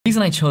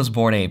reason I chose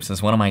Bored Apes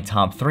as one of my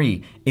top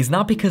 3 is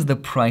not because the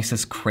price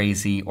is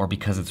crazy or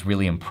because it's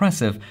really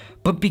impressive,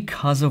 but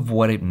because of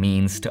what it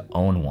means to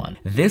own one.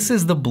 This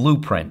is the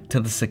blueprint to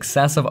the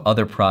success of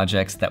other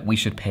projects that we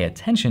should pay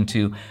attention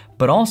to,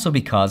 but also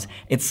because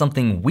it's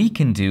something we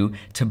can do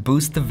to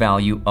boost the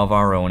value of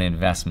our own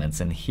investments.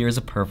 And here's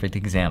a perfect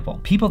example.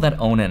 People that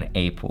own an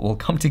ape will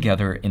come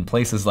together in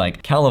places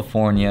like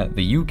California,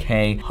 the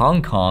UK,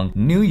 Hong Kong,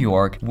 New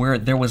York, where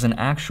there was an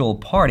actual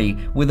party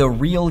with a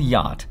real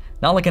yacht.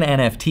 Not like an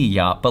NFT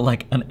yacht, but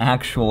like an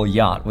actual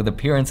yacht with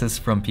appearances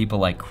from people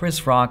like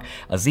Chris Rock,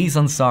 Aziz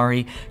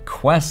Ansari,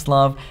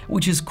 Questlove,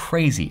 which is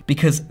crazy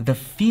because the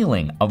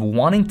feeling of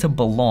wanting to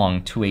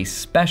belong to a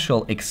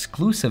special,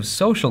 exclusive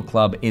social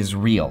club is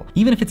real.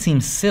 Even if it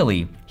seems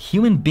silly,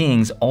 human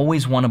beings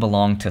always want to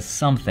belong to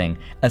something,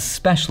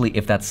 especially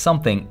if that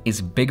something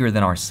is bigger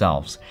than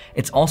ourselves.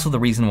 It's also the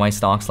reason why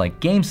stocks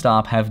like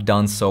GameStop have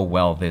done so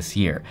well this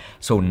year.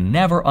 So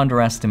never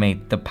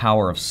underestimate the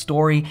power of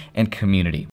story and community.